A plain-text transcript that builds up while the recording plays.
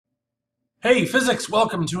Hey, physics,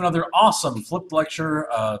 welcome to another awesome flipped lecture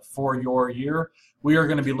for your year. We are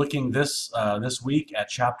going to be looking this week at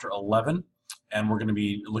chapter 11, and we're going to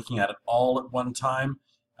be looking at it all at one time.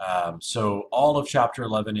 So all of chapter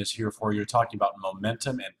 11 is here for you, talking about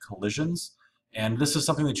momentum and collisions. And this is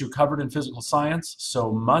something that you covered in physical science,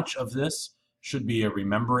 so much of this should be a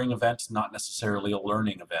remembering event, not necessarily a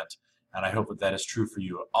learning event. And I hope that that is true for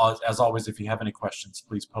you. As always, if you have any questions,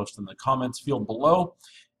 please post them in the comments field below,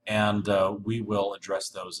 and we will address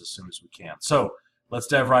those as soon as we can. So let's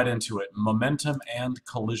dive right into it. Momentum and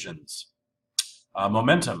collisions.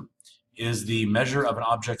 Momentum is the measure of an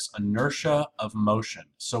object's inertia of motion.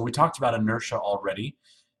 So we talked about inertia already.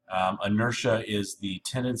 Inertia is the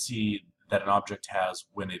tendency that an object has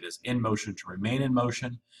when it is in motion to remain in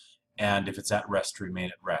motion, and if it's at rest to remain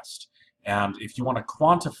at rest. And if you want to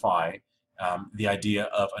quantify the idea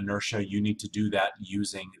of inertia, you need to do that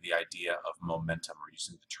using the idea of momentum, or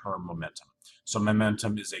using the term momentum. So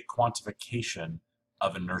momentum is a quantification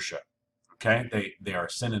of inertia. Okay, they are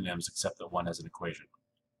synonyms except that one has an equation.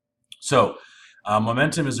 So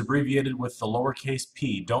momentum is abbreviated with the lowercase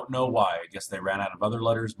p. Don't know why. I guess they ran out of other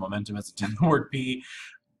letters. Momentum has a the word p.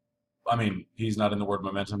 I mean, p's not in the word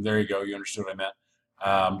momentum. There you go. You understood what I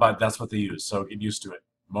meant. But that's what they use. So get used to it.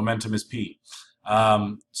 Momentum is p.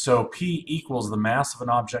 So P equals the mass of an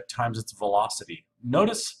object times its velocity.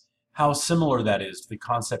 Notice how similar that is to the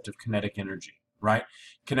concept of kinetic energy, right?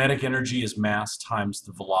 Kinetic energy is mass times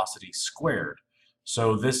the velocity squared.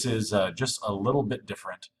 So this is just a little bit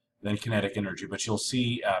different than kinetic energy, but you'll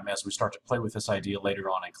see as we start to play with this idea later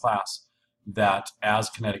on in class that as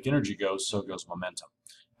kinetic energy goes, so goes momentum.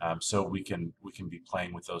 So we can be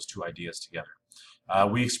playing with those two ideas together.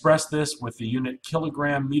 We express this with the unit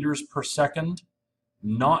kilogram meters per second,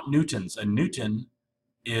 not newtons. A newton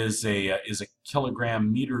is a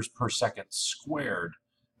kilogram meters per second squared.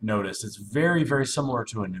 Notice it's very, very similar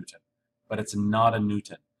to a newton, but it's not a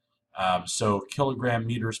newton. So kilogram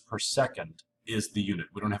meters per second is the unit.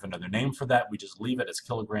 We don't have another name for that. We just leave it as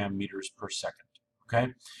kilogram meters per second.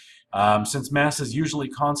 Okay. Since mass is usually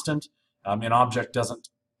constant, an object doesn't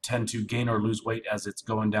tend to gain or lose weight as it's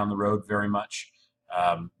going down the road very much.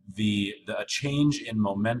 A change in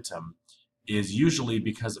momentum is usually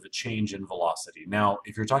because of a change in velocity. Now,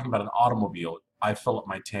 if you're talking about an automobile, I fill up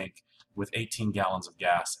my tank with 18 gallons of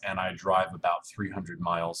gas and I drive about 300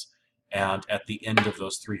 miles. And at the end of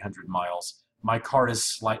those 300 miles, my car is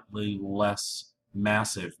slightly less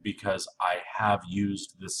massive because I have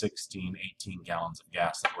used the 18 gallons of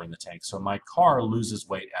gas that were in the tank. So my car loses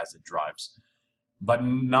weight as it drives. But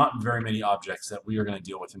not very many objects that we are going to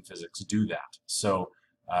deal with in physics do that. So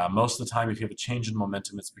most of the time, if you have a change in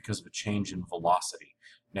momentum, it's because of a change in velocity.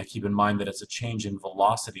 Now keep in mind that it's a change in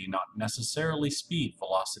velocity, not necessarily speed.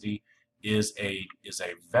 Velocity is a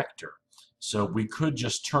vector. So we could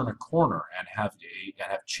just turn a corner and have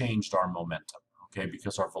changed our momentum, okay,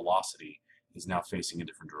 because our velocity is now facing a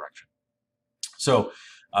different direction. So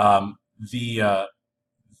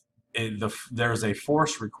there's a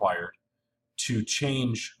force required to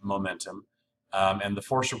change momentum, and the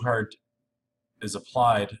force required is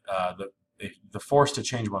applied, the force to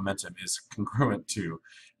change momentum is congruent to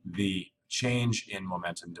the change in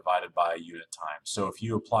momentum divided by a unit time. So if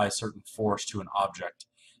you apply a certain force to an object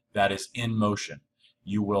that is in motion,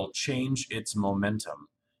 you will change its momentum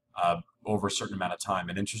over a certain amount of time.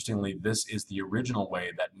 And interestingly, this is the original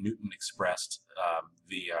way that Newton expressed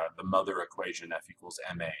the mother equation, F equals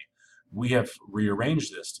ma. We have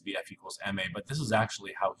rearranged this to be F equals ma, but this is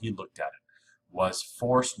actually how he looked at it.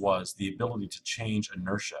 Force was the ability to change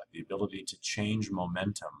inertia, the ability to change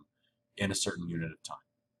momentum in a certain unit of time.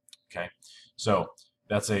 Okay, so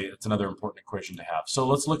that's another important equation to have. So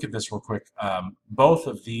let's look at this real quick. Both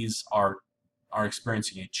of these are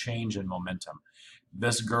experiencing a change in momentum.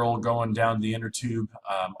 This girl going down the inner tube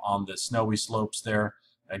on the snowy slopes there.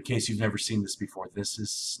 In case you've never seen this before, this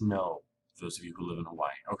is snow. Those of you who live in Hawaii.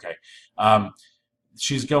 Okay.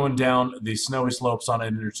 She's going down the snowy slopes on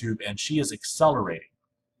an inner tube, and she is accelerating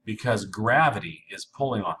because gravity is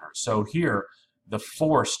pulling on her. So here, the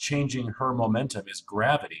force changing her momentum is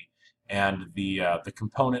gravity, and the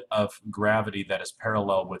component of gravity that is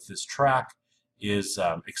parallel with this track is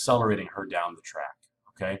accelerating her down the track.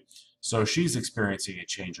 Okay, so she's experiencing a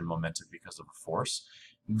change in momentum because of a force.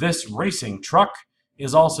 This racing truck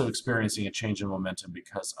is also experiencing a change in momentum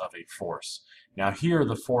because of a force. Now here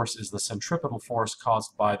the force is the centripetal force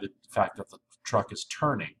caused by the fact that the truck is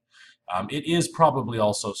turning. It is probably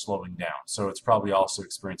also slowing down, so it's probably also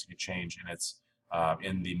experiencing a change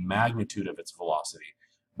in the magnitude of its velocity.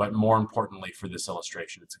 But more importantly for this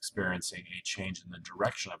illustration, it's experiencing a change in the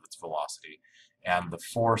direction of its velocity, and the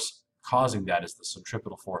force causing that is the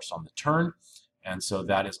centripetal force on the turn, and so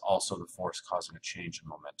that is also the force causing a change in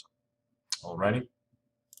momentum. Alrighty?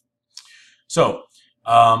 So,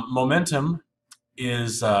 momentum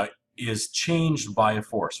is changed by a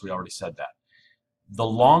force. We already said that. The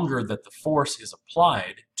longer that the force is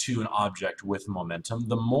applied to an object with momentum,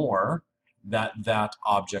 the more that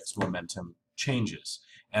object's momentum changes.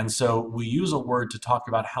 And so we use a word to talk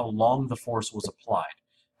about how long the force was applied,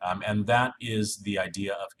 and that is the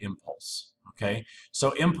idea of impulse. Okay,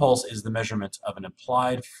 so impulse is the measurement of an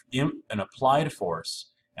applied force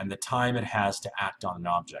and the time it has to act on an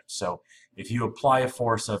object. So if you apply a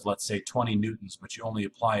force of, let's say, 20 newtons, but you only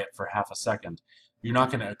apply it for half a second, you're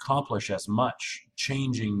not going to accomplish as much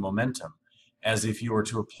changing momentum as if you were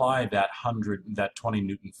to apply that 20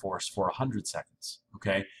 Newton force for 100 seconds.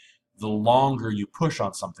 Okay, the longer you push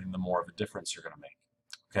on something, the more of a difference you're going to make.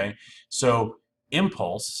 Okay, so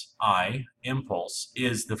impulse, impulse,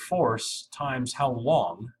 is the force times how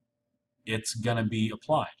long it's going to be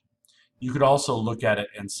applied. You could also look at it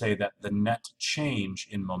and say that the net change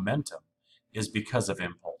in momentum is because of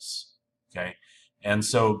impulse. Okay, and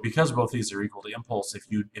so because both these are equal to impulse, if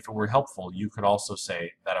it were helpful, you could also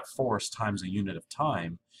say that a force times a unit of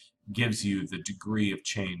time gives you the degree of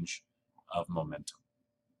change of momentum.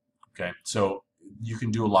 Okay, so you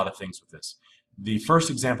can do a lot of things with this. The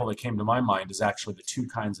first example that came to my mind is actually the two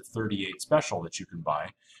kinds of 38 special that you can buy.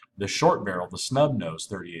 The short barrel, the snub nose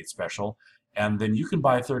 38 special, and then you can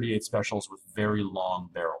buy 38 specials with very long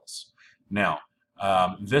barrels. Now,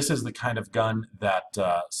 this is the kind of gun that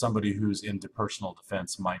somebody who's into personal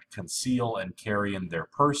defense might conceal and carry in their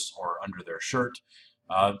purse or under their shirt.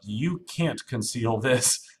 You can't conceal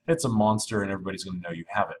this. It's a monster and everybody's going to know you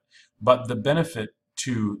have it. But the benefit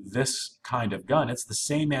to this kind of gun, it's the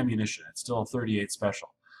same ammunition. It's still a 38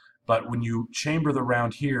 special. But when you chamber the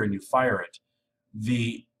round here and you fire it,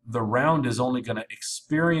 the round is only going to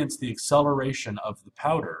experience the acceleration of the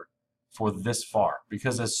powder for this far,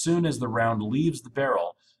 because as soon as the round leaves the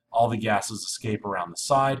barrel, all the gases escape around the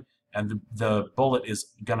side, and the bullet is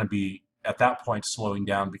going to be at that point slowing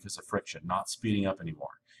down because of friction, not speeding up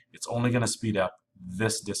anymore. It's only going to speed up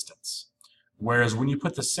this distance. Whereas when you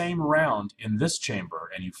put the same round in this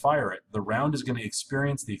chamber and you fire it, the round is going to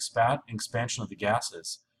experience the expansion of the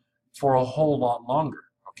gases for a whole lot longer.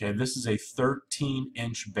 Okay, this is a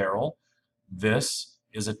 13-inch barrel. This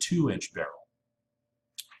is a 2-inch barrel.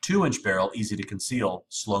 2-inch barrel, easy to conceal,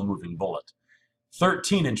 slow-moving bullet.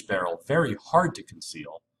 13-inch barrel, very hard to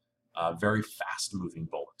conceal, very fast-moving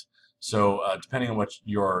bullet. So depending on what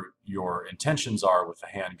your intentions are with the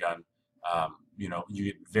handgun, you know, you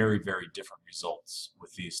get very, very different results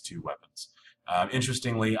with these two weapons.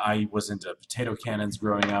 Interestingly, I was into potato cannons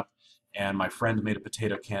growing up, and my friend made a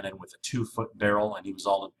potato cannon with a 2-foot barrel, and he was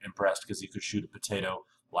all impressed because he could shoot a potato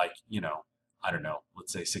like, you know, I don't know,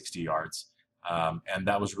 let's say 60 yards. And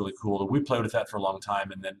that was really cool. We played with that for a long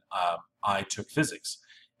time, and then I took physics.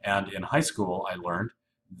 And in high school, I learned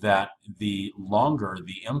that the longer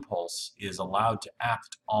the impulse is allowed to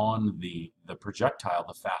act on the projectile,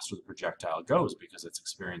 the faster the projectile goes, because it's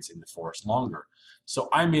experiencing the force longer. So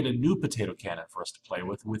I made a new potato cannon for us to play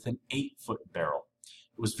with an 8-foot barrel.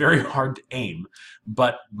 It was very hard to aim,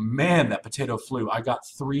 but man, that potato flew. I got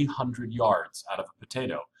 300 yards out of a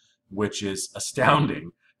potato, which is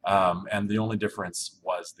astounding. And the only difference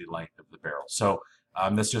was the length of the barrel. So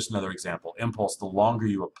that's just another example. Impulse, the longer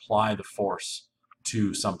you apply the force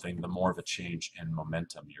to something, the more of a change in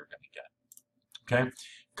momentum you're going to get. Okay?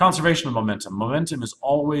 Conservation of momentum. Momentum is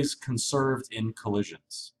always conserved in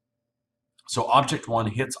collisions. So object 1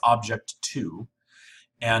 hits object 2,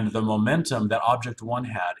 and the momentum that object 1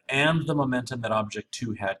 had and the momentum that object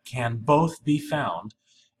 2 had can both be found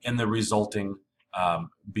in the resulting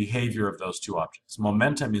behavior of those two objects.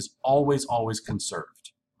 Momentum is always, always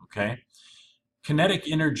conserved. Okay? Kinetic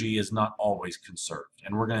energy is not always conserved,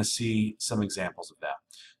 and we're going to see some examples of that.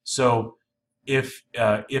 So if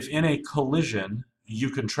in a collision you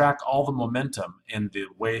can track all the momentum in the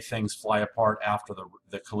way things fly apart after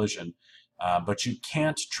the collision, but you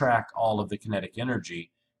can't track all of the kinetic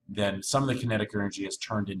energy, then some of the kinetic energy is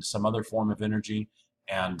turned into some other form of energy,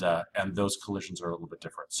 and those collisions are a little bit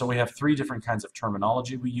different. So we have 3 different kinds of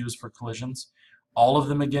terminology we use for collisions. All of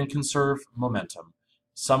them, again, conserve momentum.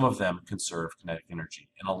 Some of them conserve kinetic energy.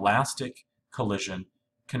 In elastic collision,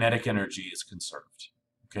 kinetic energy is conserved.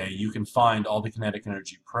 Okay, you can find all the kinetic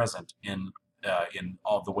energy present in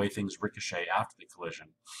all the way things ricochet after the collision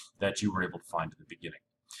that you were able to find at the beginning.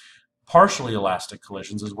 Partially elastic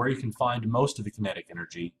collisions is where you can find most of the kinetic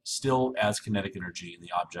energy still as kinetic energy in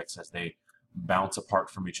the objects as they bounce apart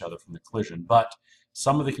from each other from the collision, but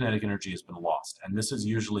some of the kinetic energy has been lost. And this is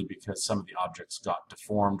usually because some of the objects got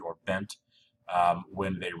deformed or bent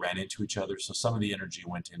when they ran into each other. So some of the energy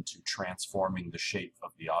went into transforming the shape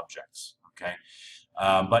of the objects. Okay,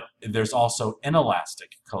 but there's also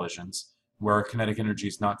inelastic collisions where kinetic energy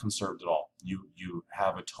is not conserved at all. You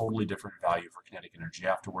have a totally different value for kinetic energy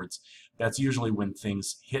afterwards. That's usually when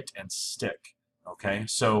things hit and stick. Okay,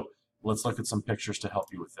 so let's look at some pictures to help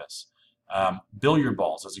you with this. Billiard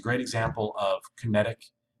balls is a great example of kinetic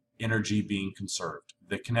energy being conserved.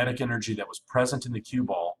 The kinetic energy that was present in the cue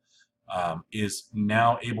ball is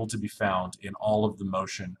now able to be found in all of the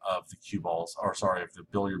motion of the cue balls, or sorry, of the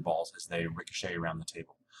billiard balls as they ricochet around the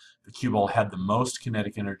table. The cue ball had the most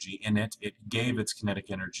kinetic energy in it. It gave its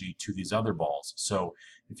kinetic energy to these other balls. So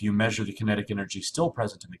if you measure the kinetic energy still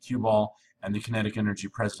present in the cue ball and the kinetic energy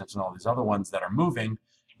present in all these other ones that are moving,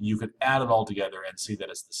 you could add it all together and see that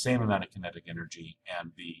it's the same amount of kinetic energy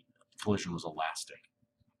and the collision was elastic.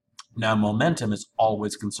 Now, momentum is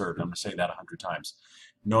always conserved. I'm going to say that 100 times.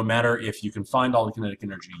 No matter if you can find all the kinetic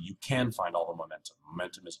energy, you can find all the momentum.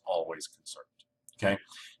 Momentum is always conserved. Okay,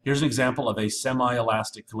 here's an example of a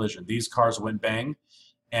semi-elastic collision. These cars went bang,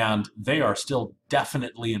 and they are still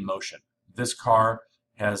definitely in motion. This car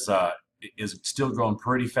is still going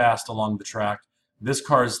pretty fast along the track. This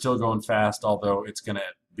car is still going fast, although it's going to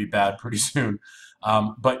be bad pretty soon.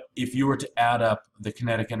 But if you were to add up the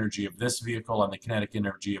kinetic energy of this vehicle and the kinetic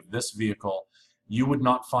energy of this vehicle, you would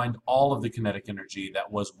not find all of the kinetic energy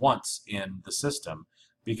that was once in the system,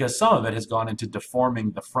 because some of it has gone into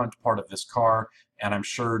deforming the front part of this car, and I'm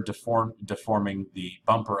sure deforming the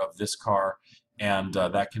bumper of this car, and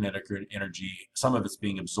that kinetic energy, some of it's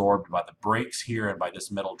being absorbed by the brakes here and by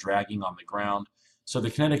this metal dragging on the ground. So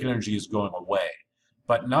the kinetic energy is going away,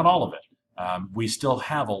 but not all of it. We still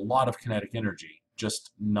have a lot of kinetic energy,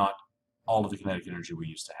 just not all of the kinetic energy we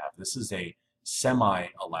used to have. This is a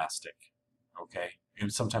semi-elastic, okay?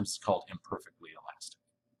 And sometimes it's called imperfectly elastic.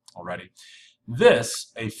 Alrighty.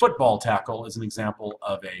 This, a football tackle, is an example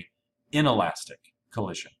of a inelastic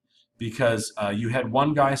collision, because you had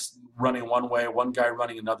one guy running one way, one guy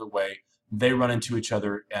running another way. They run into each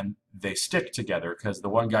other and they stick together because the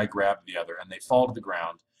one guy grabbed the other, and they fall to the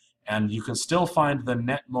ground. And you can still find the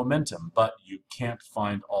net momentum, but you can't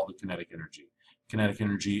find all the kinetic energy. Kinetic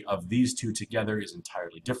energy of these two together is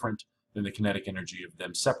entirely different than the kinetic energy of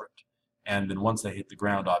them separate. And then once they hit the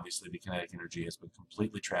ground, obviously the kinetic energy has been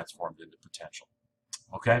completely transformed into potential.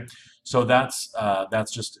 Okay, so that's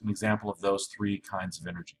just an example of those three kinds of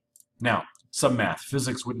energy. Now, some math.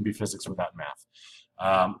 Physics wouldn't be physics without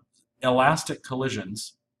math. Elastic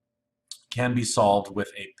collisions can be solved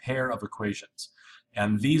with a pair of equations.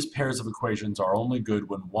 And these pairs of equations are only good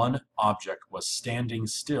when one object was standing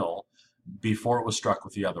still before it was struck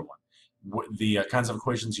with the other one. The kinds of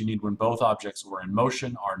equations you need when both objects were in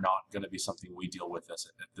motion are not going to be something we deal with at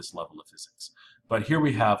this level of physics. But here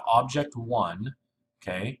we have object 1,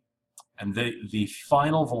 okay, and the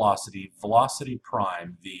final velocity, velocity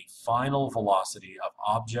prime, the final velocity of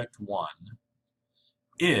object 1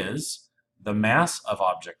 is the mass of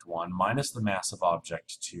object 1 minus the mass of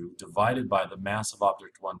object 2 divided by the mass of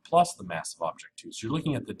object 1 plus the mass of object 2. So you're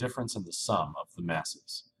looking at the difference in the sum of the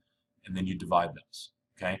masses, and then you divide those,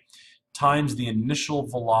 okay, times the initial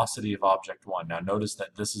velocity of object 1. Now notice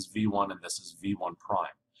that this is v1 and this is v1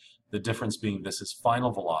 prime. The difference being this is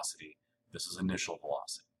final velocity, this is initial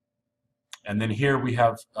velocity. And then here we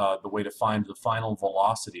have the way to find the final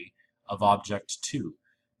velocity of object 2.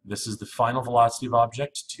 This is the final velocity of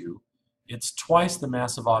object 2. It's twice the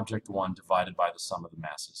mass of object 1 divided by the sum of the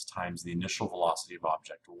masses times the initial velocity of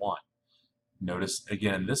object 1. Notice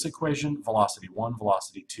again in this equation, velocity 1,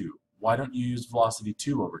 velocity 2. Why don't you use velocity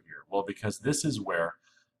 2 over here? Well, because this is where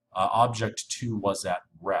object 2 was at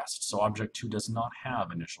rest. So object 2 does not have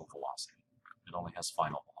initial velocity. It only has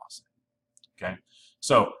final velocity. Okay,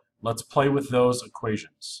 so let's play with those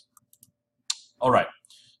equations. All right,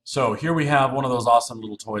 so here we have one of those awesome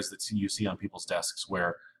little toys that you see on people's desks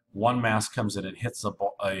where one mass comes in and hits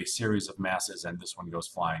a series of masses, and this one goes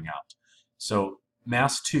flying out. So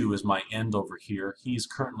mass 2 is my end over here. He's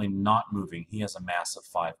currently not moving. He has a mass of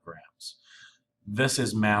 5 grams. This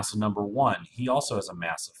is mass number 1. He also has a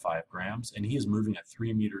mass of 5 grams, and he is moving at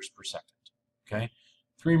 3 meters per second. Okay,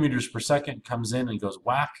 3 meters per second comes in and goes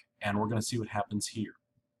whack, and we're going to see what happens here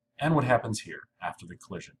and what happens here after the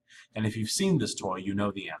collision. And if you've seen this toy, you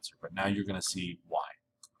know the answer, but now you're going to see why.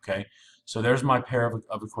 Okay, so there's my pair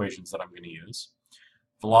of equations that I'm going to use.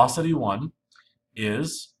 Velocity 1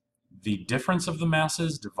 is the difference of the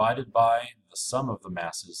masses divided by the sum of the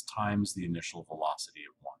masses times the initial velocity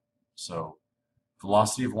of 1. So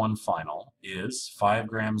velocity of 1 final is 5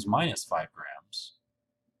 grams minus 5 grams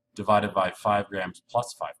divided by 5 grams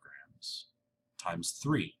plus 5 grams times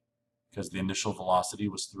 3, because the initial velocity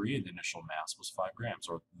was 3 and the initial mass was 5 grams,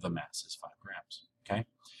 or the mass is 5 grams. Okay?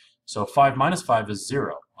 So 5 minus 5 is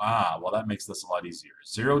 0. Ah, well, that makes this a lot easier.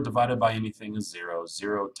 0 divided by anything is 0.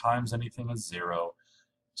 0 times anything is 0.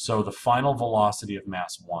 So the final velocity of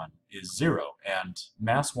mass 1 is 0, and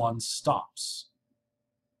mass 1 stops.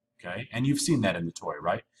 Okay? And you've seen that in the toy,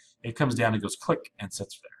 right? It comes down and goes click and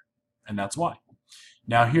sits there. And that's why.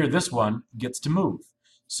 Now here, this one gets to move.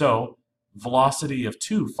 So velocity of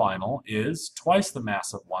 2 final is twice the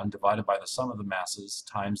mass of 1 divided by the sum of the masses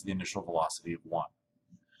times the initial velocity of 1.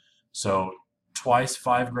 So twice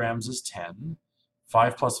 5 grams is 10.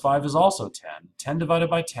 5 plus 5 is also 10. 10 divided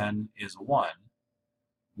by 10 is 1.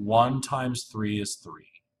 1 times 3 is 3.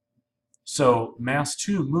 So mass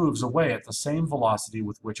 2 moves away at the same velocity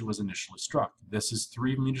with which it was initially struck. This is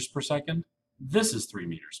 3 meters per second. This is 3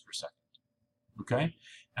 meters per second. Okay?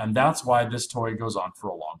 And that's why this toy goes on for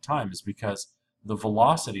a long time, is because the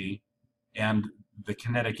velocity and the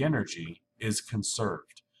kinetic energy is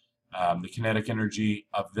conserved. The kinetic energy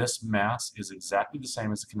of this mass is exactly the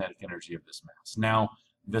same as the kinetic energy of this mass. Now,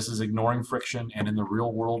 this is ignoring friction, and in the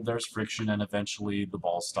real world there's friction, and eventually the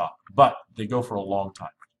balls stop. But they go for a long time.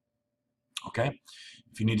 Okay?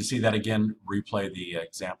 If you need to see that again, replay the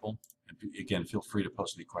example. Again, feel free to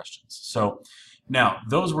post any questions. So, now,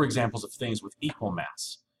 those were examples of things with equal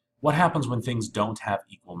mass. What happens when things don't have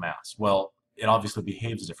equal mass? Well, it obviously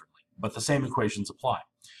behaves differently, but the same equations apply.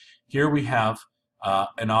 Here we have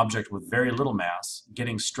an object with very little mass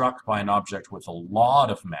getting struck by an object with a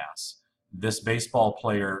lot of mass. This baseball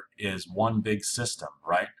player is one big system,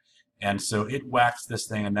 right? And so it whacks this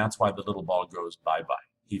thing, and that's why the little ball goes bye-bye.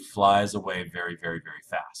 He flies away very, very, very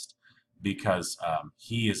fast because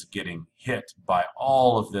he is getting hit by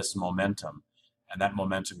all of this momentum, and that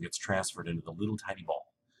momentum gets transferred into the little tiny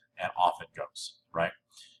ball, and off it goes, right?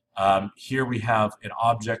 Here we have an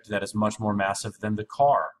object that is much more massive than the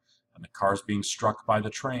car, and the car is being struck by the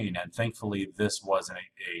train, and thankfully this was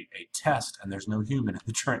a test, and there's no human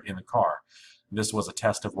in the car. This was a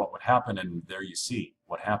test of what would happen, and there you see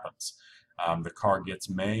what happens. The car gets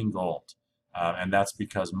mangled, and that's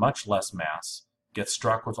because much less mass gets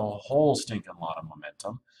struck with a whole stinking lot of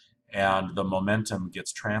momentum, and the momentum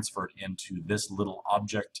gets transferred into this little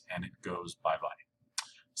object, and it goes bye-bye.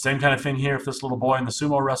 Same kind of thing here. If this little boy and the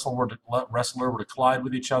sumo wrestler were to collide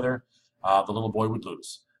with each other, the little boy would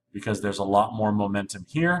lose, because there's a lot more momentum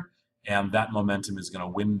here, and that momentum is going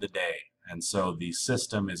to win the day. And so the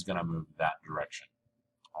system is going to move that direction.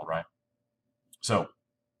 All right? So,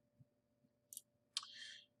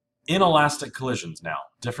 inelastic collisions now.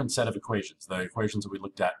 Different set of equations. The equations that we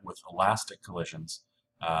looked at with elastic collisions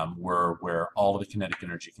were where all of the kinetic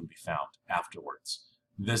energy can be found afterwards.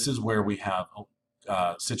 This is where we have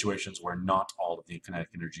situations where not all of the kinetic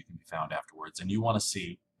energy can be found afterwards. And you want to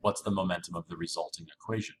see what's the momentum of the resulting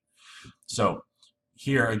equation. So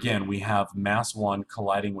here again we have mass 1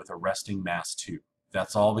 colliding with a resting mass 2.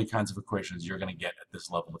 That's all the kinds of equations you're going to get at this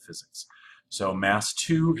level of physics. So mass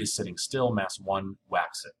 2 is sitting still, mass 1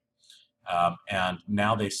 whacks it. And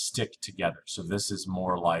now they stick together. So this is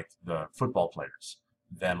more like the football players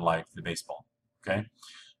than like the baseball. Okay?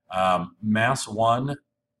 Mass 1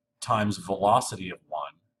 times velocity of 1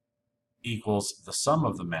 equals the sum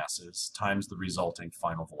of the masses times the resulting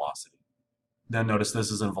final velocity. Then notice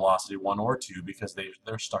this isn't velocity 1 or 2 because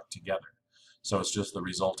they're stuck together. So it's just the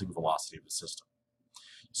resulting velocity of the system.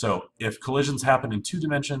 So if collisions happen in 2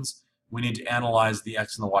 dimensions, we need to analyze the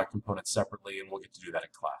x and the y components separately, and we'll get to do that in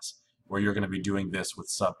class, where you're going to be doing this with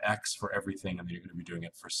sub x for everything, and then you're going to be doing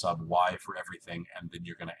it for sub y for everything, and then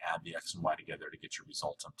you're going to add the x and y together to get your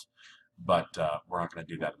resultant. But we're not going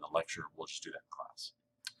to do that in the lecture. We'll just do that in class.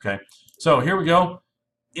 Okay, so here we go.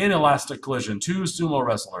 Inelastic collision, 2 sumo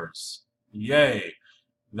wrestlers. Yay.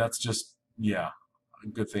 That's just, yeah, a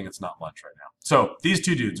good thing it's not lunch right now. So these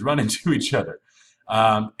 2 dudes run into each other.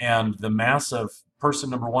 And the mass of person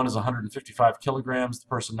number 1 is 155 kilograms.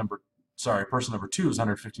 Person number 2 is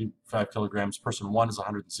 155 kilograms. Person 1 is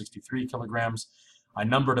 163 kilograms. I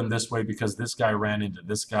numbered them this way because this guy ran into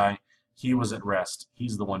this guy. He was at rest.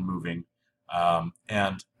 He's the one moving.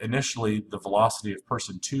 And initially, the velocity of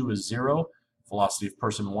person 2 is 0. Velocity of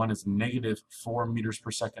person 1 is negative 4 meters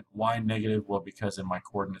per second. Why negative? Well, because in my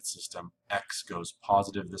coordinate system, x goes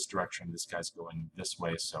positive this direction. This guy's going this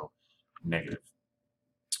way, so negative.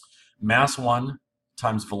 Mass 1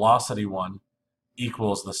 times velocity 1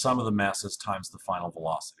 equals the sum of the masses times the final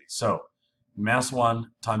velocity. So mass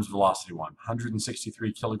 1 times velocity 1,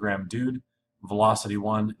 163 kilogram dude, velocity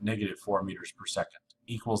 1, negative 4 meters per second,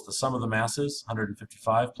 equals the sum of the masses,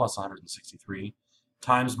 155 plus 163,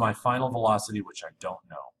 times my final velocity, which I don't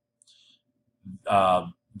know.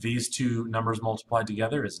 These two numbers multiplied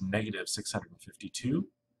together is negative 652.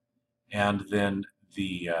 And then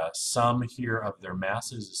the sum here of their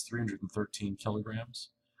masses is 313 kilograms.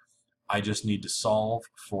 I just need to solve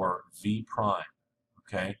for V prime,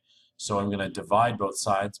 okay? So I'm going to divide both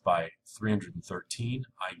sides by 313.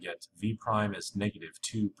 I get V prime is negative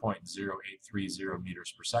 2.0830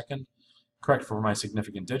 meters per second. Correct for my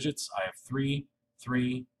significant digits. I have 3,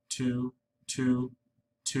 3, 2, 2,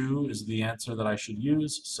 2 is the answer that I should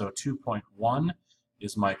use. So 2.1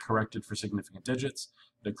 is my corrected for significant digits.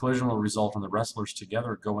 The collision will result in the wrestlers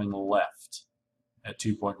together going left at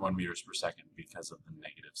 2.1 meters per second because of the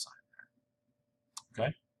negative sign there.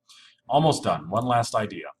 Okay? Almost done. One last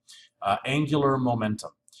idea. Angular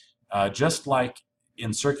momentum. Just like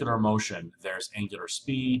in circular motion, there's angular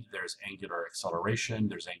speed, there's angular acceleration,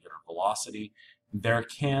 there's angular velocity. There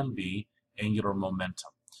can be angular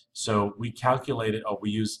momentum. So we calculated, we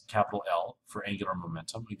use capital L for angular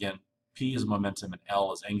momentum. Again, P is momentum and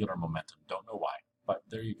L is angular momentum. Don't know why, but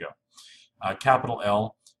there you go. Capital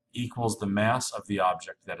L equals the mass of the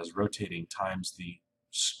object that is rotating times the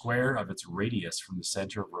square of its radius from the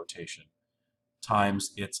center of rotation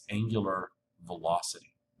times its angular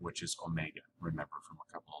velocity, which is omega, remember from a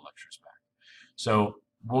couple of lectures back. So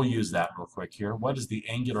we'll use that real quick here. What is the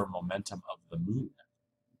angular momentum of the moon?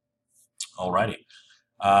 Alrighty.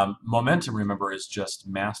 Momentum, remember, is just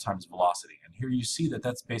mass times velocity. And here you see that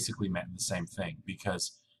that's basically meant the same thing,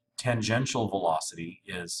 because tangential velocity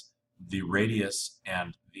is the radius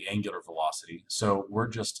and the angular velocity. So we're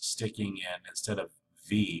just sticking in, instead of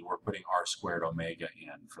V, we're putting r squared omega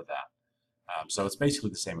in for that. So it's basically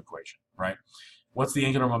the same equation, right? What's the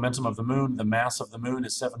angular momentum of the moon? The mass of the moon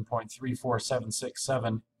is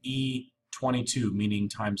 7.34767 E22, meaning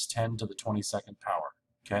times 10 to the 22nd power,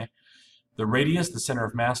 okay? The radius, the center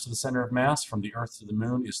of mass to the center of mass, from the Earth to the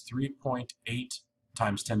moon is 3.8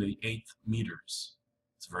 times 10 to the 8th meters.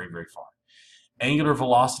 It's very, very far. Angular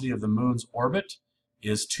velocity of the moon's orbit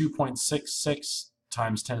is 2.66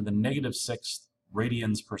 times 10 to the negative 6th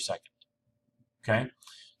radians per second. Okay?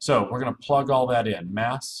 So we're going to plug all that in.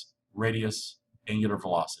 Mass, radius, angular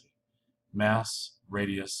velocity. Mass,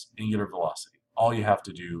 radius, angular velocity. All you have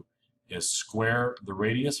to do is square the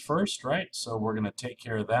radius first, right? So we're going to take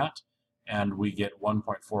care of that. And we get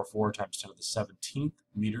 1.44 times 10 to the 17th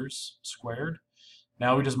meters squared.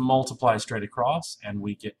 Now we just multiply straight across, and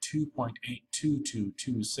we get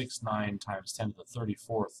 2.822269 times 10 to the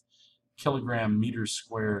 34th kilogram meters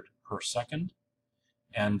squared per second.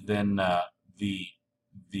 And then the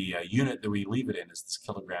unit that we leave it in is this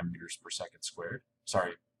kilogram meters per second squared.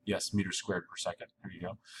 Sorry, yes, meters squared per second. There you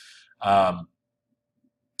go.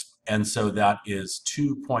 And so that is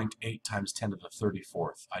 2.8 times 10 to the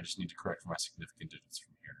 34th. I just need to correct for my significant digits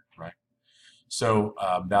from here, right? So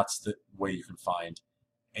that's the way you can find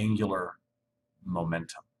angular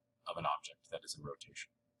momentum of an object that is in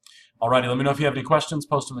rotation. Alrighty, let me know if you have any questions.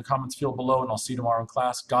 Post in the comments field below, and I'll see you tomorrow in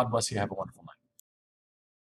class. God bless you. Have a wonderful day.